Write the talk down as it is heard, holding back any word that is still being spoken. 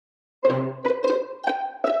We're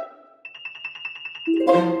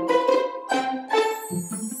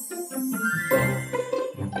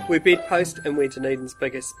Bedpost and we're Dunedin's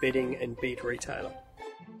biggest bedding and bed retailer.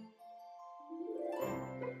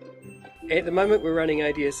 At the moment we're running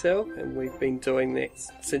ADSL and we've been doing that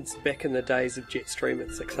since back in the days of Jetstream at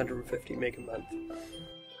 650 meg a month.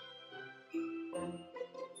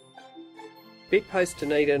 Bedpost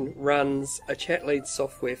Dunedin runs a chat lead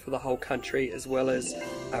software for the whole country as well as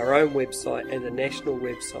our own website and a national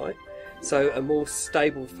website. So a more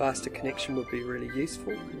stable, faster connection would be really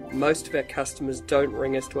useful. Most of our customers don't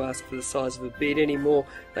ring us to ask for the size of a bed anymore,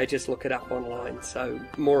 they just look it up online. So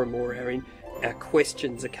more and more our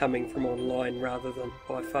questions are coming from online rather than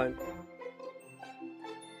by phone.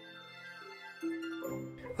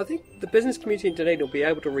 I think the business community in Dunedin will be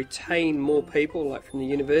able to retain more people, like from the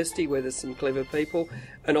university where there's some clever people,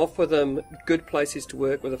 and offer them good places to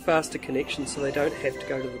work with a faster connection so they don't have to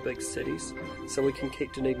go to the big cities, so we can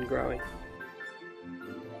keep Dunedin growing.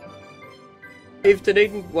 If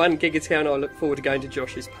Dunedin won Gigatown, I look forward to going to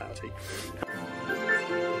Josh's party.